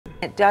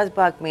It does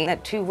bug me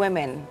that two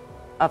women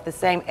of the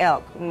same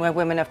ilk, where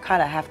women of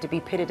color, have to be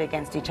pitted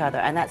against each other,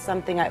 and that's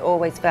something I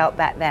always felt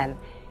back then.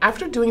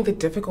 After doing the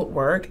difficult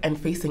work and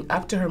facing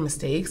up to her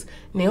mistakes,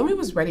 Naomi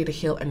was ready to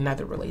heal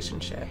another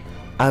relationship.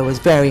 I was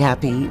very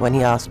happy when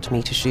he asked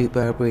me to shoot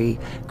Burberry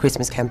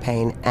Christmas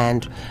campaign,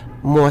 and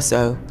more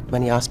so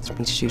when he asked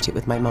me to shoot it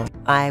with my mom.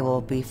 I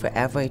will be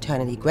forever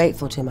eternally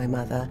grateful to my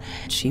mother.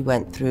 She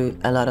went through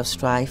a lot of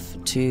strife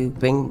to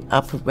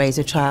raise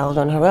a child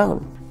on her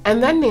own.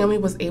 And then Naomi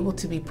was able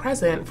to be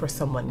present for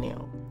someone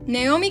new.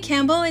 Naomi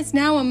Campbell is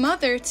now a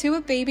mother to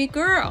a baby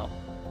girl.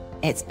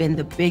 It's been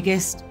the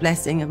biggest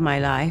blessing of my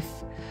life.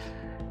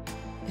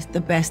 It's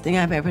the best thing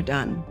I've ever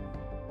done.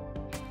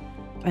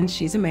 And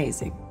she's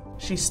amazing.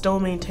 She still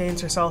maintains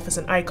herself as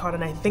an icon,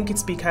 and I think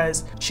it's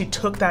because she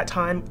took that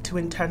time to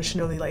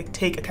intentionally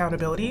take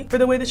accountability for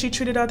the way that she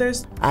treated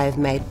others. I've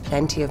made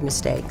plenty of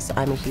mistakes.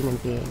 I'm a human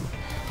being.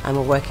 I'm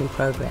a work in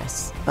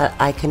progress. But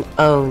I can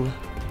own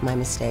my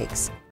mistakes.